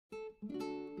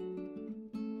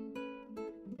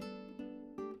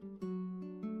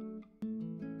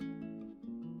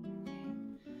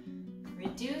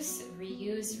reduce,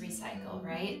 reuse, recycle,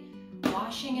 right?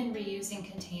 Washing and reusing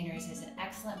containers is an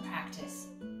excellent practice,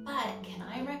 but can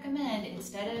I recommend,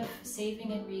 instead of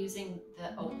saving and reusing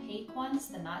the opaque ones,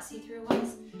 the not see-through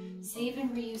ones, save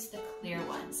and reuse the clear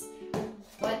ones.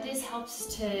 What this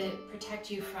helps to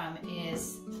protect you from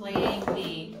is playing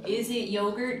the is it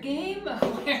yogurt game,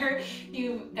 where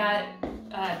you've got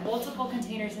multiple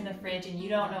containers in the fridge and you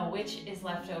don't know which is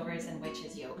leftovers and which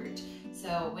is yogurt.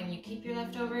 So when you keep your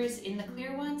leftovers in the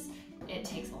clear ones, it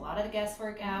takes a lot of the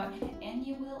guesswork out, and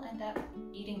you will end up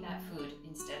eating that food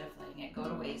instead of letting it go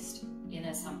to waste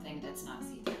in something that's not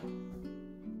see-through.